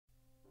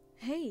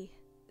Hey,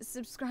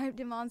 subscribe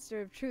to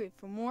Monster of Truth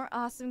for more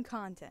awesome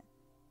content.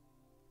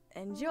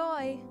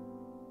 Enjoy!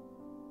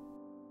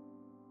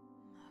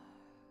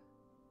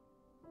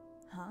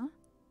 Huh?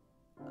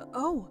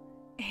 Oh,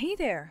 hey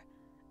there!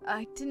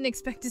 I didn't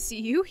expect to see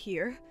you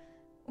here.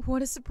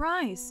 What a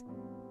surprise!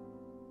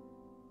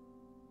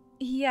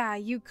 Yeah,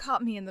 you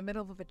caught me in the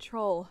middle of a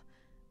patrol.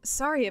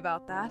 Sorry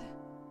about that.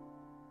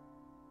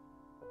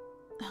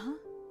 Huh?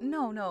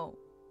 No.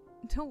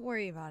 Don't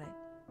worry about it.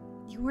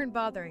 You weren't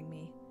bothering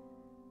me.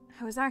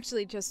 I was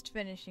actually just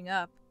finishing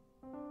up.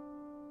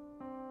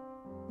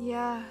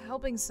 Yeah,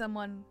 helping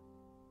someone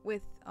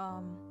with,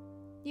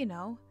 you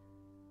know,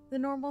 the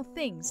normal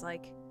things,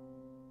 like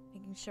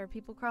making sure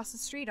people cross the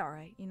street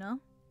alright, you know?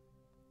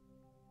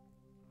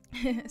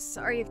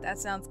 Sorry if that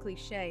sounds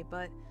cliche,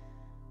 but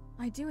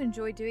I do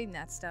enjoy doing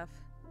that stuff.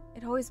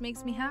 It always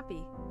makes me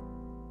happy.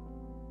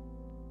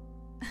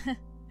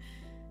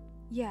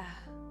 Yeah,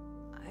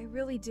 I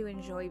really do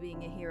enjoy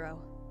being a hero.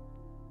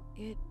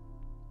 It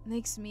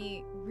makes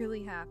me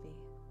really happy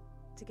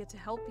to get to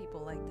help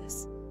people like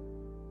this.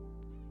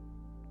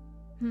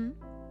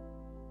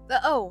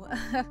 Oh,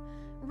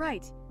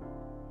 right.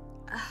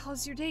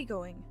 How's your day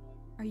going?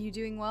 Are you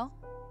doing well?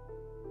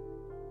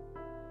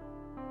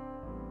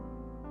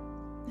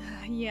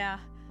 Yeah.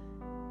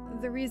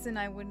 The reason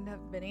I wouldn't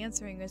have been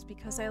answering was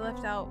because I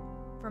left out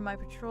for my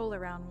patrol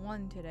around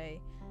 1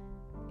 today.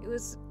 It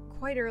was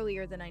quite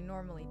earlier than I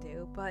normally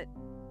do, but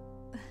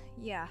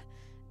yeah,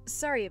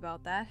 sorry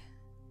about that.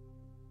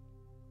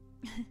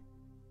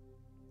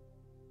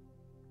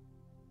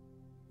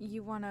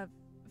 You wanna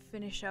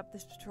finish up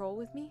this patrol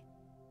with me?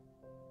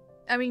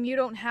 I mean, you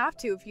don't have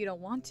to if you don't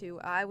want to.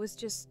 I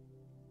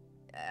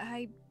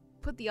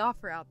put the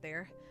offer out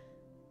there.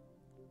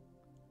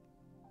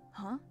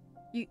 Huh?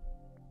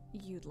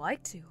 You'd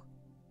like to?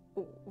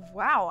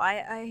 Wow,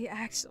 I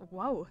actually,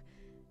 whoa.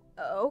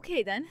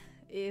 Okay then,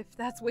 if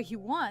that's what you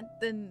want,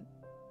 then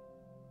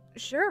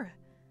sure.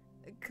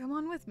 Come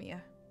on with me.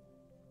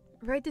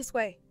 Right this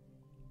way.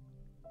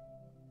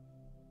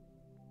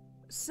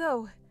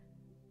 So,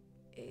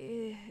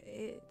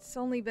 it's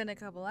only been a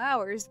couple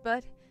hours,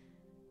 but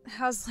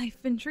how's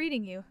life been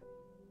treating you?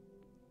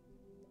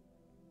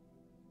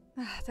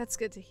 That's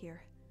good to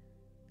hear.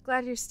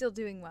 Glad you're still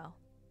doing well.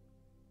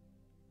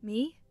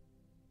 Me?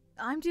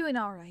 I'm doing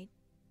alright.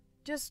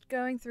 Just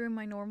going through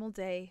my normal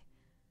day.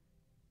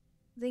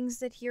 Things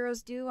that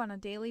heroes do on a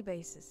daily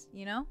basis,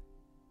 you know?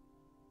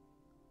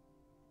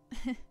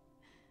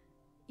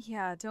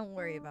 Yeah, don't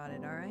worry about it,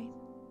 alright?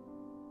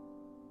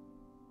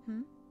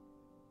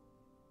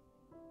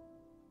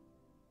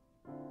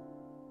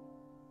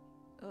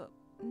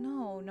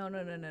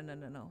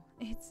 No.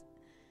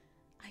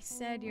 I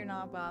said you're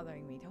not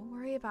bothering me. Don't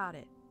worry about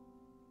it.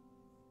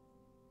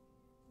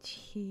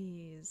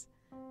 Jeez.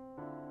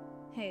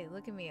 Hey,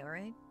 look at me,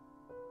 alright?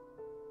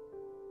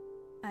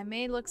 I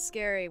may look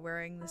scary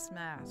wearing this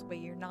mask, but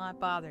you're not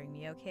bothering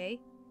me, okay?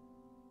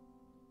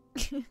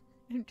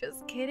 I'm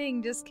just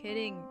kidding.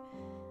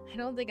 I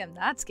don't think I'm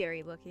that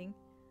scary looking.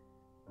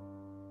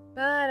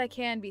 But I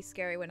can be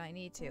scary when I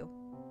need to.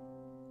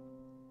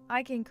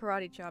 I can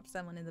karate chop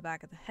someone in the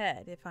back of the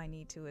head if I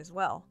need to as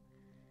well.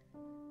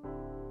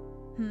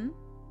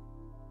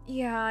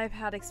 Yeah, I've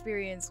had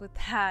experience with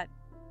that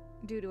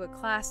due to a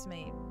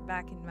classmate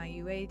back in my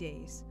UA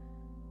days.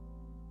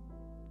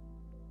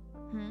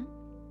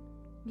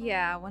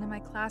 Yeah, one of my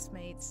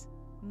classmates,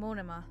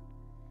 Monema.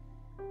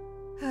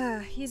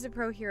 He's a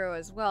pro hero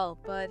as well,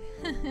 but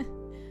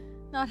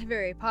not a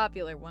very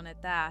popular one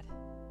at that.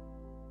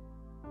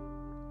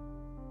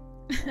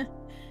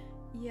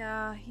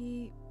 Yeah,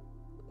 he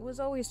was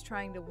always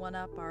trying to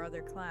one-up our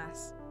other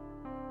class.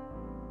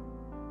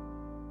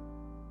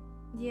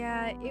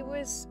 Yeah, it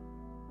was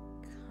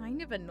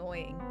kind of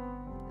annoying,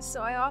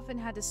 so I often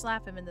had to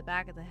slap him in the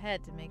back of the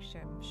head to make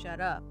sure him shut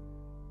up.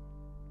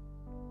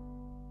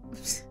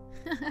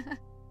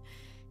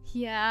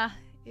 Yeah,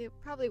 it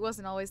probably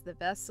wasn't always the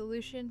best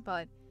solution,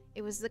 but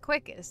it was the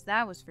quickest,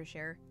 that was for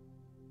sure.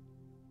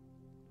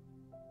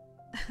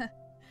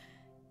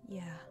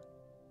 Yeah.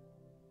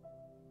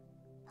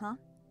 Huh?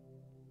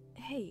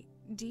 Hey,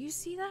 do you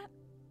see that?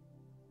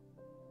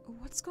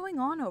 What's going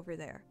on over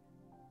there?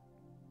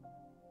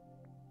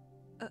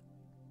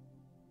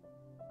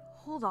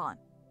 Hold on.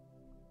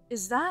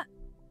 Is that...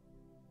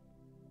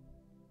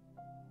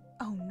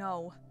 Oh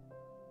no.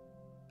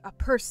 A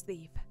purse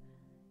thief.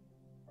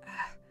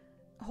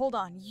 Hold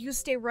on, you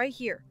stay right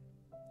here.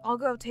 I'll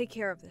go take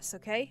care of this,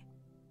 okay?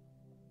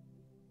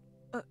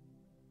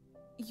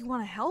 You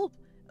wanna help?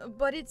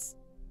 But it's...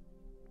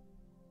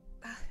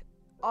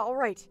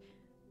 Alright.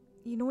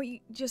 You know what, you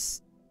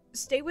just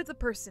stay with the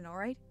person,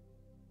 alright?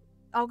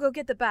 I'll go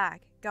get the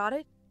bag, got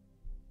it?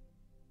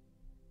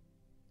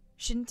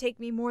 Shouldn't take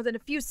me more than a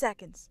few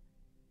seconds.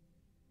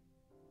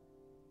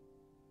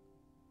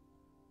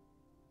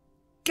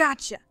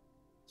 Gotcha,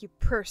 you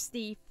purse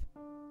thief.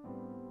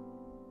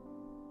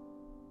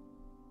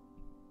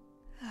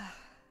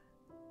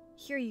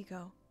 Here you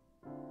go.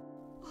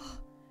 Oh,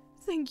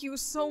 thank you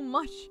so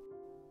much.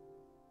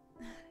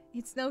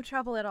 It's no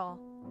trouble at all.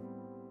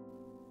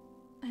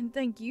 And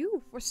thank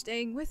you for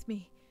staying with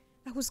me.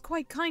 That was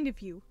quite kind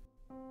of you.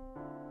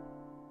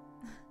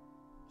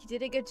 You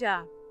did a good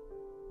job.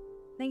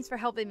 Thanks for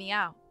helping me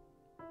out.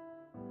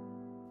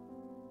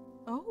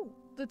 Oh,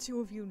 the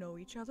two of you know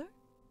each other?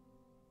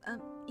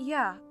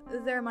 Yeah,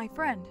 they're my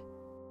friend.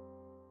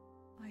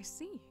 I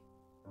see.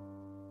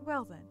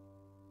 Well then,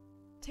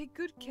 take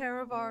good care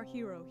of our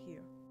hero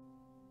here.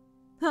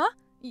 Huh?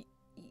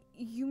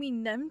 You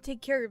mean them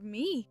take care of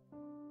me?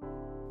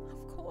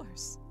 Of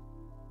course.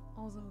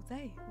 Although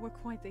they were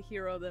quite the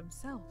hero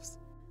themselves.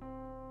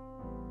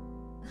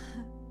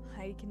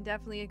 I can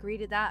definitely agree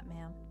to that,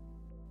 ma'am.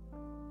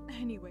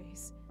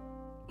 Anyways,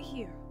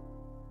 here.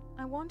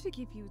 I want to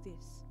give you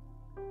this.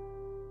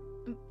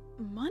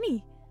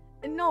 Money?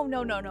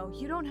 No.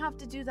 You don't have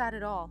to do that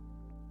at all.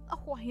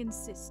 Oh, I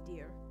insist,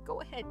 dear.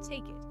 Go ahead,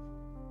 take it.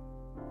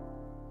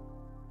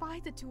 Buy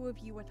the two of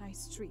you a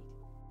nice treat.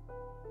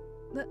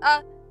 Well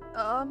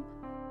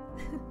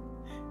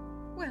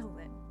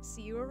then,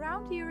 see you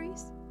around,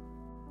 Iris.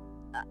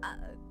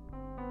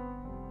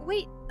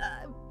 Wait,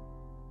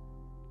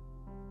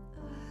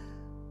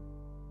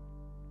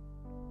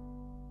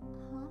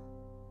 huh?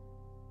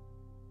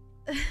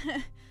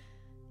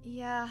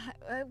 Yeah,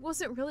 I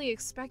wasn't really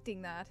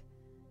expecting that.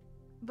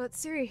 But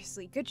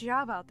seriously, good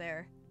job out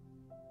there.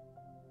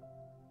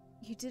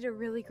 You did a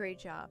really great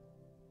job.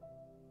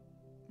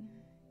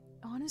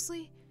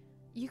 Honestly,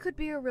 you could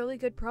be a really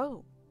good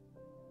pro.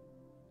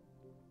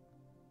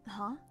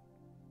 Huh?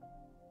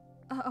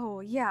 Oh,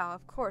 yeah,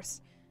 of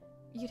course.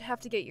 You'd have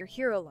to get your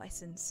hero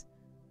license.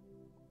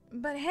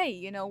 But hey,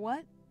 you know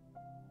what?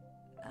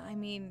 I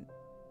mean,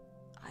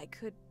 I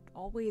could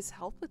always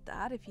help with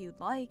that if you'd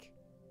like.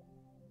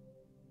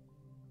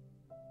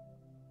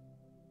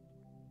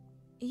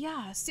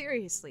 Yeah,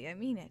 seriously, I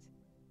mean it.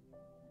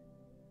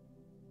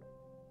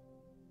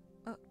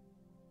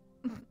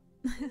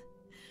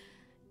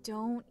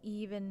 Don't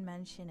even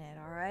mention it,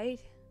 alright?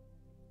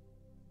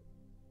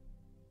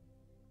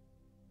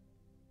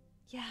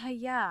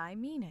 Yeah, I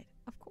mean it.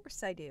 Of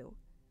course I do.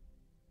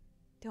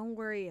 Don't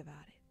worry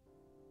about it.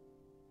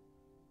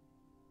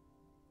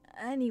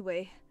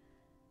 Anyway,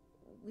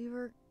 we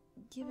were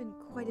given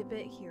quite a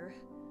bit here.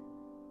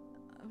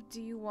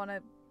 Do you want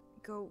to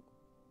go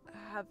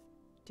have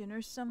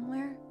dinner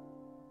somewhere?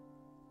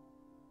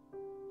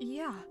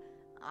 Yeah,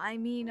 I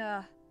mean,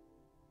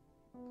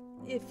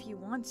 if you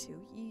want to.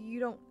 You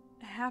don't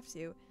have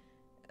to,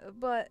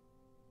 but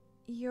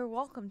you're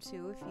welcome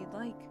to if you'd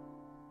like.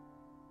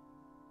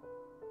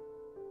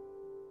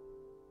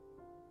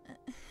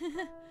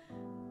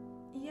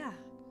 Yeah,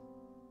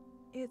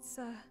 it's,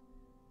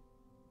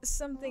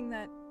 something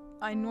that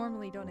I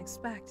normally don't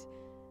expect.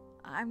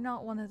 I'm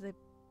not one of the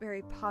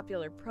very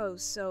popular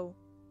pros, so...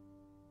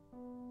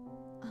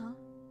 Huh?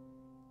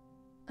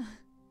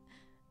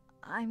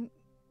 I'm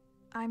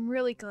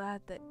really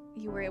glad that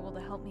you were able to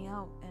help me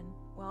out, and,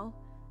 well,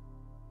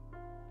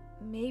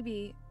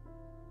 maybe,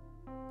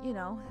 you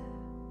know,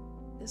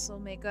 this'll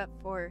make up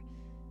for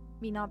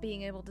me not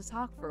being able to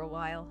talk for a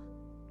while.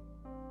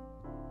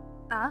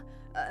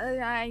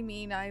 I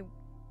mean,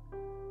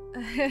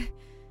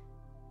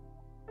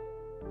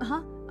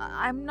 Huh?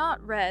 I'm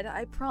not red,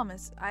 I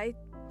promise. I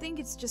think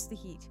it's just the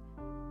heat.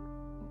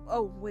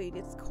 Oh, wait,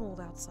 it's cold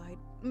outside.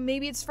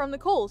 Maybe it's from the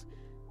cold.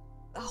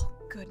 Oh,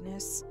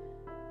 goodness.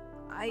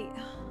 I'm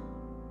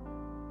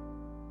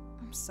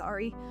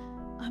sorry.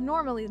 I'm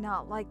normally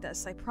not like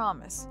this, I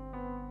promise.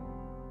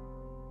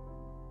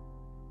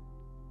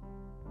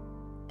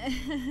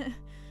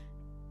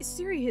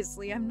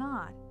 Seriously, I'm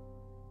not.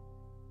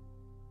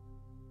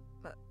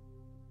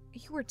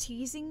 You were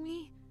teasing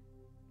me?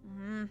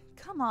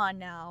 Come on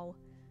now.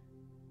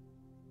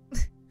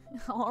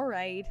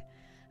 Alright.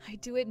 I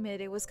do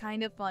admit it was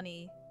kind of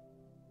funny.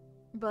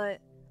 But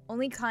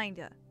only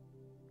kinda.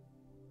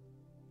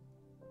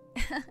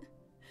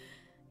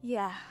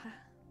 Yeah.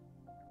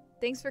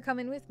 Thanks for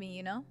coming with me,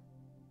 you know?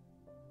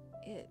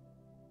 It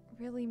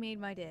really made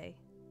my day.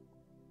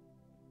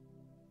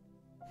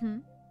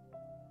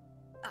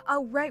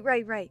 Oh,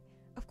 right.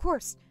 Of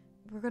course.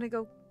 We're gonna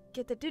go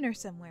get the dinner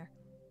somewhere.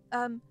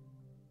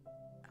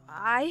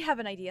 I have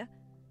an idea.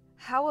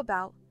 How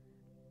about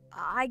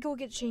I go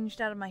get changed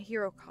out of my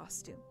hero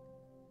costume?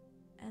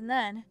 And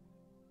then,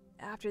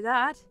 after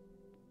that,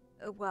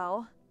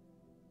 well,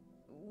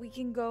 we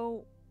can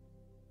go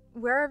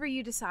wherever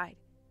you decide,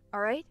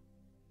 alright?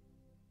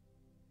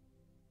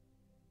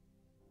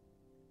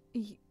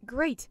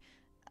 Great.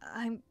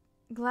 I'm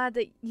glad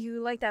that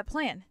you like that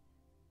plan.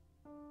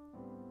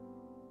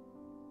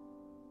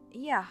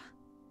 Yeah.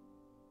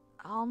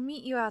 I'll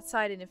meet you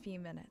outside in a few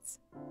minutes.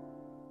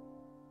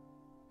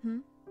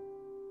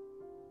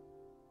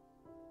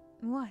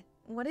 What?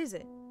 What is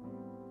it?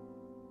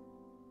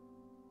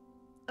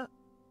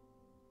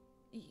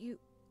 You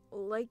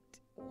liked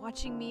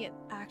watching me in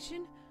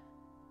action?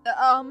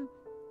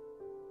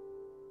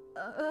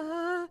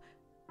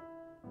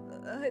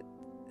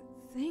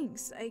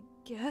 Thanks, I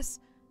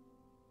guess.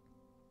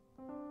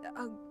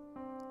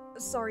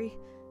 Sorry.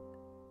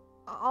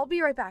 I'll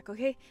be right back,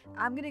 okay?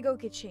 I'm gonna go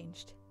get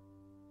changed.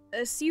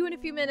 See you in a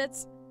few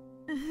minutes.